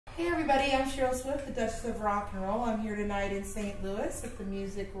Hey everybody, I'm Cheryl Swift, the Duchess of Rock and Roll. I'm here tonight in St. Louis at the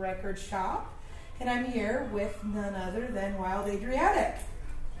Music Record Shop, and I'm here with none other than Wild Adriatic.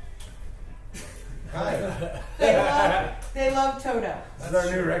 Hi. They love Toto. This is our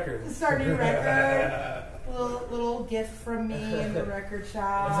new record. This is our new record. little gift from me in the record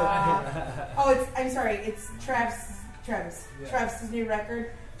shop. It's Travis. Yeah. Travis's new record.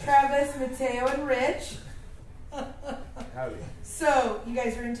 Travis, Mateo, and Rich. Howdy. So, you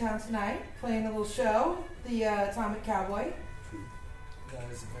guys are in town tonight, playing a little show, the Atomic Cowboy.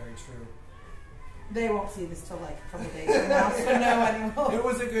 That is very true. They won't see this till like a couple days from now, so no one will. It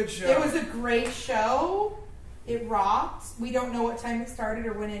was a good show. It was a great show. It rocked. We don't know what time it started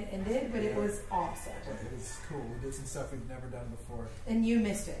or when it ended, but it was awesome. It was cool. We did some stuff we've never done before. And you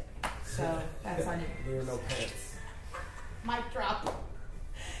missed it, so that's on you. There were no pants. Mic drop.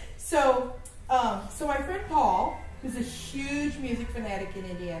 So my friend Paul, who's a huge music fanatic in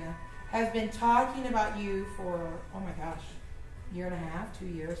Indiana, has been talking about you for, oh my gosh, year and a half, 2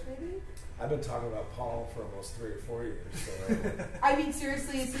 years maybe? I've been talking about Paul for almost 3 or 4 years. So I mean,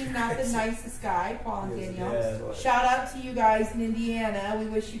 seriously, is he not the nicest guy, Paul and Danielle? Yeah, shout out to you guys in Indiana. We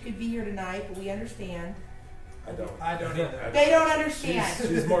wish you could be here tonight, but we understand. I don't either. They don't understand.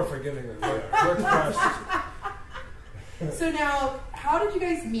 She's more forgiving than we are. We're crushed. So now, how did you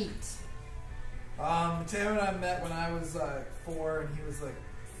guys meet? Mateo and I met when I was 4 and he was like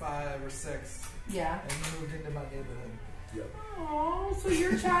 5 or 6. Yeah. And he moved into my neighborhood. Yep. Oh, so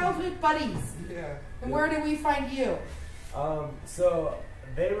you're childhood buddies. Yeah. And where did we find you? So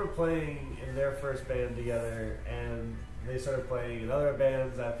they were playing in their first band together, and they started playing in other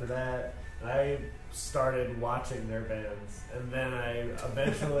bands after that. And I started watching their bands, and then I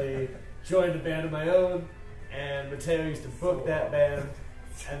eventually joined a band of my own. And Mateo used to book that band,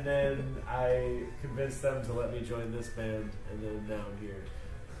 and then I convinced them to let me join this band, and then now I'm here.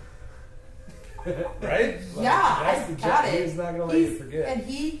 Right? Yeah, I got it. He's not going to let you forget. And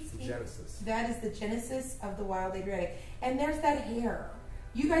it's the genesis. That is the genesis of the Wild Adriatic. And there's that hair.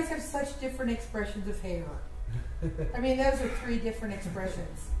 You guys have such different expressions of hair. I mean, those are 3 different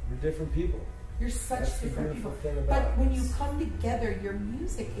expressions. We're different people. You're such That's different people. But when you come together, your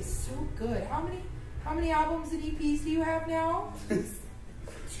music is so good. How many albums and EPs do you have now?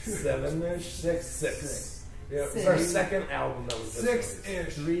 7-ish? 6. Yeah, it's 6. our second album that was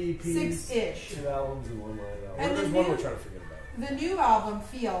 6-ish. 3 EPs, 6-ish. 2 albums, and 1 live album. And There's the one new- we're trying to forget about. The new album,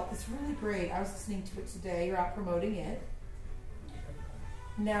 Feel, is really great. I was listening to it today. You're out promoting it.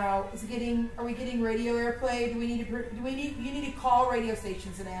 Now, are we getting radio airplay? You need to call radio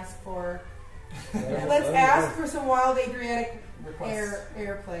stations and ask for. Let's ask for some Wild Adriatic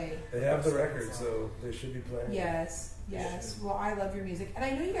airplay. They have the record, so they should be playing. Yes. Well, I love your music, and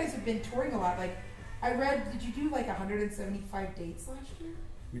I know you guys have been touring a lot. Like, I read, did you do like 175 dates last year?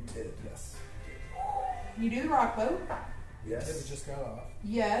 We did, yes. You do the Rock Boat? Yes. It just got off.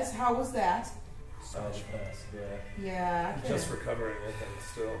 Yes. How was that? So much best, yeah. Yeah. Just recovering, I think,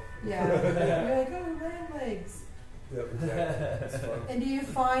 still. Yeah. You're like, oh, land legs. Yep, exactly. It's fun. And do you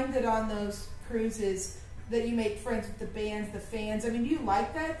find that on those cruises that you make friends with the bands, the fans? I mean, do you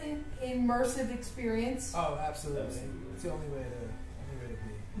like that immersive experience? Oh, absolutely. It's the only way to be.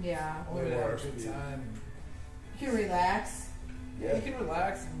 Yeah. Only way to have a good time. You can relax. Yeah, you can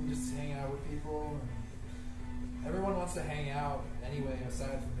relax and just hang out with people. And everyone wants to hang out anyway,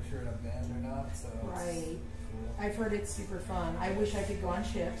 aside from if you're in a band or not. So Right. Cool. I've heard it's super fun. I wish I could go on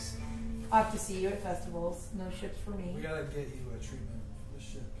ships. I'll have to see you at festivals. No ships for me. We gotta get you a treatment for the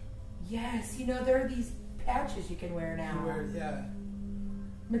ship. Yes, there are these patches you can wear now. Yeah.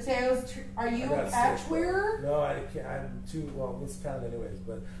 Mateo's, are you I a got patch sick, wearer? No, I can't. I'm too let's count anyways.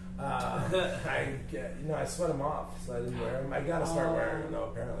 But I sweat them off, so I didn't wear them. I gotta start wearing them. No,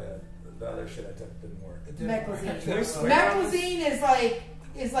 apparently the other shit I took didn't work. Meclizine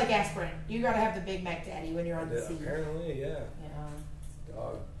is like aspirin. You gotta have the Big Mac Daddy when you're on the sea. Apparently, yeah.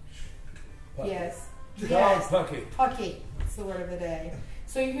 Dog. Pucky. Yes. Dog Pucky. Pucky. It's the word of the day.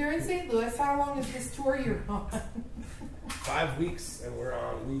 So you're here in St. Louis. How long is this tour you're on? 5 weeks, and we're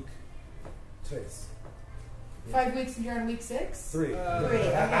on week 6. 5 weeks and you're on week 6? 3. 3.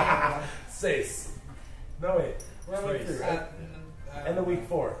 Okay. 6. No wait. We're on week 3. And the week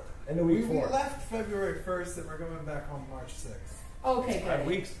 4. And the week 4. We left February 1st, and we're going back home March 6th. Okay, good. 5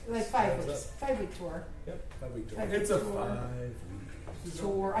 weeks. Like 5 weeks. 5 week tour. Yep. 5 week tour. 5 It's week a tour. 5 week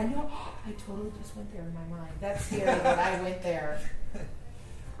tour. I know. I totally just went there in my mind. That's scary that I went there.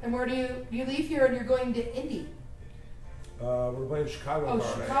 And where do you leave here and you're going to Indy? We're playing Chicago. Oh,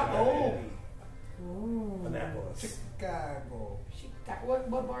 tomorrow night. Chicago. Annapolis. Chicago.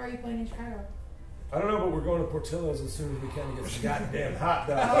 What bar are you playing in Chicago? I don't know, but we're going to Portillo's as soon as we can to get some goddamn hot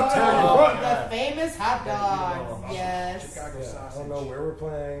dogs. Oh, the famous hot dogs. Yes. Chicago Yeah, sausage. I don't know where we're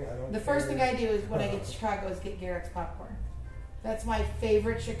playing. I don't. The first thing I do is when I get to Chicago is get Garrett's popcorn. That's my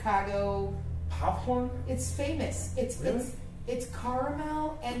favorite Chicago. Popcorn. It's famous. Really? It's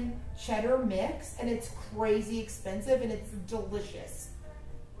caramel and cheddar mix, and it's crazy expensive, and it's delicious.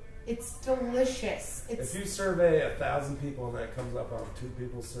 It's delicious. If you survey 1,000 people and that comes up on 2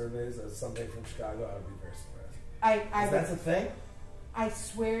 people's surveys as something from Chicago, I would be very surprised. That's a thing? I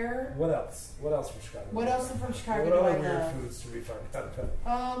swear. What else? What else from Chicago? What else from Chicago What do I other weird love? foods should we find out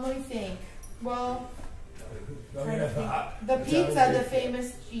about? Let me think. Well, Oh, trying yeah, to think. hot The Italian pizza, the pizza.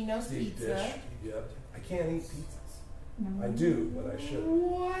 famous Gino's Deep pizza. dish. Yep. I can't eat pizzas. I do, but I should.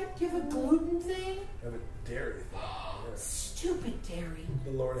 What? Do you have a gluten thing? I have a dairy thing. Yeah. Stupid dairy.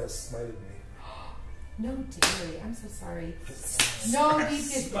 The Lord has smited me. No dairy. I'm so sorry. No deep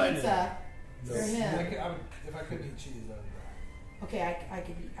dish pizza No. for him. If I couldn't eat cheese, I would die. Okay,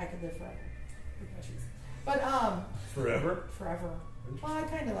 I could live forever with no cheese. But Forever? forever. Well, I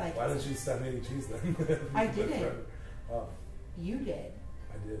kind of like Why it. didn't you stop eating cheese then? I didn't. Oh, You did.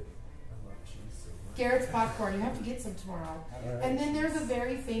 I did. I love cheese so much. Garrett's popcorn. You have to get some tomorrow. All right. And then there's a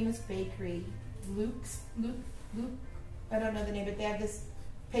very famous bakery, Luke. I don't know the name, but they have this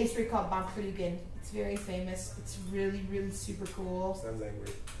pastry called Bankrugen. It's very famous. It's really, really super cool. Sounds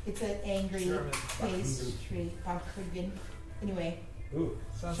angry. It's an angry German. pastry, Bankrugen. Anyway, Ooh.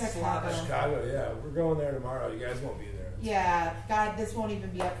 Sounds Chicago. Slavish. Chicago, yeah. We're going there tomorrow. You guys won't be there. yeah, God, this won't even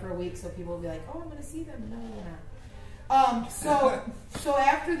be up for a week, so people will be like, "Oh, I'm going to see them." No, you're not. So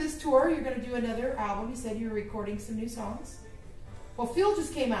after this tour, you're going to do another album. You said you were recording some new songs. Well, Phil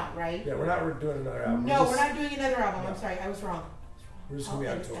just came out, right? Yeah, we're not doing another album. No, we're we're just, not doing another album. No. I'm sorry, I was wrong. We're just going to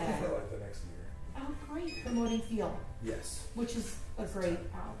be on I'll tour edit that. for like the next year. Oh, great. Promoting Feel, Yes. which is a great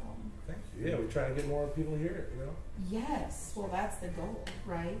album. Thank you. Yeah, we try to get more people here, you know? Yes. Well, that's the goal,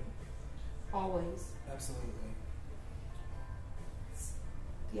 right? Always. Absolutely.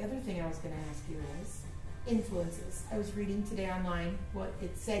 The other thing I was going to ask you is influences. I was reading today online what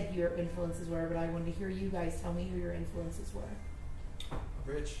it said your influences were, but I wanted to hear you guys tell me who your influences were.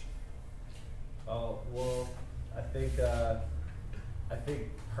 Rich. Oh well, I think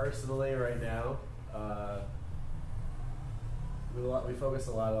personally right now, we focused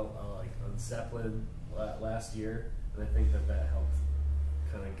a lot on Zeppelin last year, and I think that helped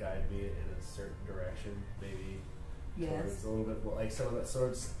kind of guide me in a certain direction, maybe. Yes. Towards a little bit more, like some of the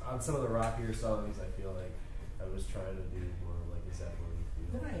sorts on some of the rockier songs. I feel like I was trying to do more like a Zeppelin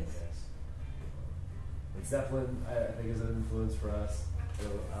feel. Nice. I guess. But Zeppelin, I think, is an influence for us.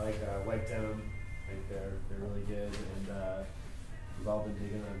 I like White Denim. I think they're really good, and we've all been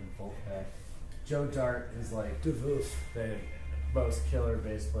digging on Volkpack. Joe Dart is like DeVos. the most killer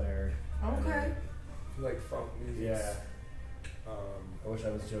bass player. Okay. If you like funk music. Yeah. I wish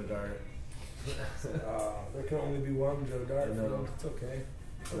I was Joe Dart. There can only be one Joe Dart. I know. It's okay.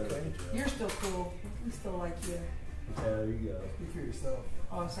 It's Whatever, okay. Joe. You're still cool. We still like you. Yeah, there you go. Speak for yourself.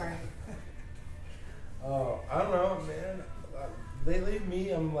 Oh, I'm sorry. I don't know, man.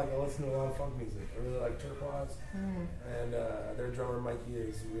 Lately, I'm like, I listen to a lot of funk music. I really like Turquoise. Mm. And their drummer Mikey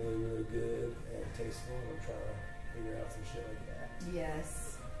is really, really good and tasteful, and I'm trying to figure out some shit like that.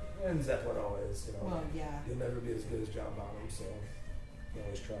 Yes. And Zeppelin always, you know. Well, yeah. You'll never be as good as John Bonham, so you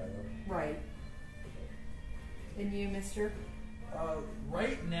always try though. Right. And you, mister?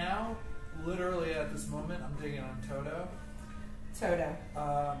 Right now, literally at this moment, I'm digging on Toto. Toto.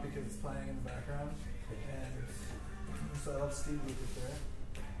 Because it's playing in the background. And so I love Steve Lucas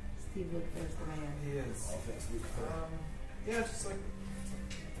there. Steve Lukather's the man. He is. All things we prefer. Yeah, it's just like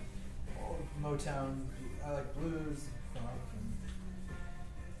all Motown. I like blues, funk, and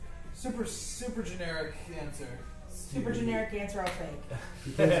super generic answer. Super generic answer, I'll take.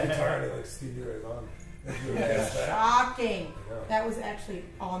 He plays guitar and he likes Stevie Ray Vaughan. Did you guess that? Shocking. Yeah. That was actually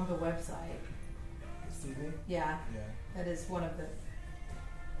on the website. Stevie? Yeah, Yeah. that is one of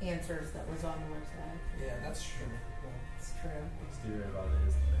the answers that was on the website. Yeah, that's true. It's true. Stevie Ray Vaughan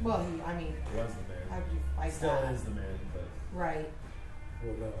is the man. Well, he Was the how man. would you fight Still that? is the man, but Right.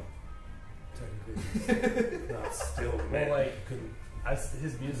 Well, no. Technically, he's not still the man. Well, like, Couldn't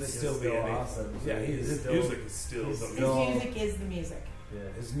his music is still still be anything. awesome. So Yeah, his still- music is still he's the His still- man. music is the music. Yeah.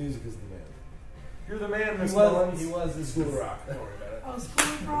 His music is the man. You're the man, He Miss was. Mullins. He was his School of Rock. Don't worry about it. Oh,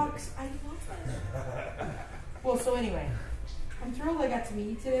 School of Rocks. I love that. Well, so anyway, I'm thrilled I got to meet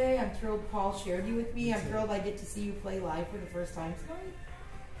you today. I'm thrilled Paul shared you with me. I'm thrilled I get to see you play live for the first time tonight.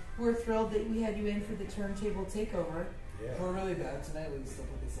 We're thrilled that we had you in for the turntable takeover. Yeah. If we're really bad tonight, we can still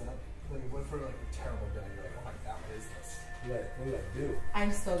put this up. Like, what if we're like a terrible day? You're like, oh my god, what is this? What did I do?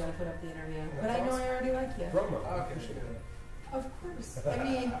 I'm still gonna put up the interview, but I know I already like you. Promo. Okay, Sure. Of course. I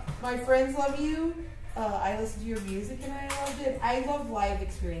mean, my friends love you. I listen to your music and I loved it. I love live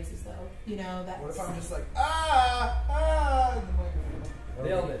experiences though. You know that. What if I'm just like in the microphone?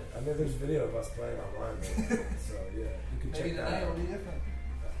 Nailed it. I mean, there's video of us playing online, man. So yeah, you can Maybe check that tonight out. will be different.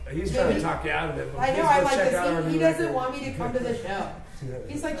 He's trying to talk you out of it. But I know. please I'm go like check out our this. He new doesn't record. want me to come to the show.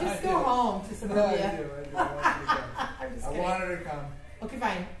 He's like, just go home to No, I suburbia. do. I want her to come. I'm just I kidding. want her to come. Okay,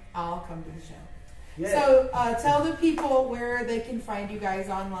 fine. I'll come to the show. Yeah. So tell the people where they can find you guys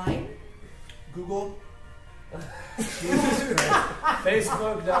online. Google. Jesus Christ.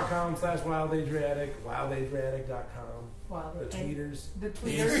 Facebook.com/WildAdriatic, WildAdriatic.com. Well, The tweeters, the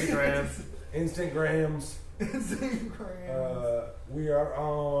tweeters. Instagrams. Instagram. We are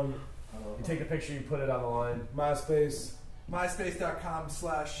on You take a picture, you put it on the line. MySpace.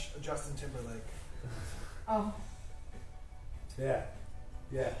 MySpace.com/Justin Timberlake. Oh, Yeah.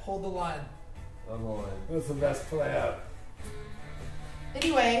 Yeah. Hold the line. On the line. That's the best play out.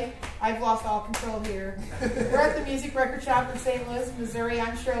 anyway, I've lost all control here. We're at the Music Record Shop in St. Louis, Missouri.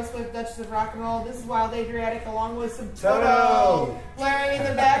 I'm Cheryl Swift, Duchess of Rock and Roll. This is Wild Adriatic, along with some Toto blaring in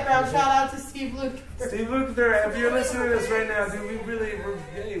the background. Shout out to Steve Luke. Steve Lukather, if you're listening to this right now, dude,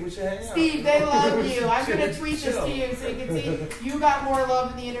 we should hang out. Steve, they love you. I'm going to tweet this to you so you can see you got more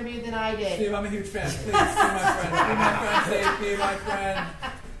love in the interview than I did. Steve, I'm a huge fan. Please be my friend. Be my friend, Steve. Be my friend.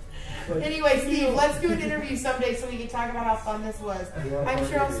 Anyway, Steve, let's do an interview someday so we can talk about how fun this was. I'm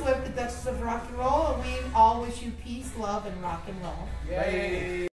Cheryl Swift, the Duchess of Rock and Roll, and we all wish you peace, love, and rock and roll. Yay.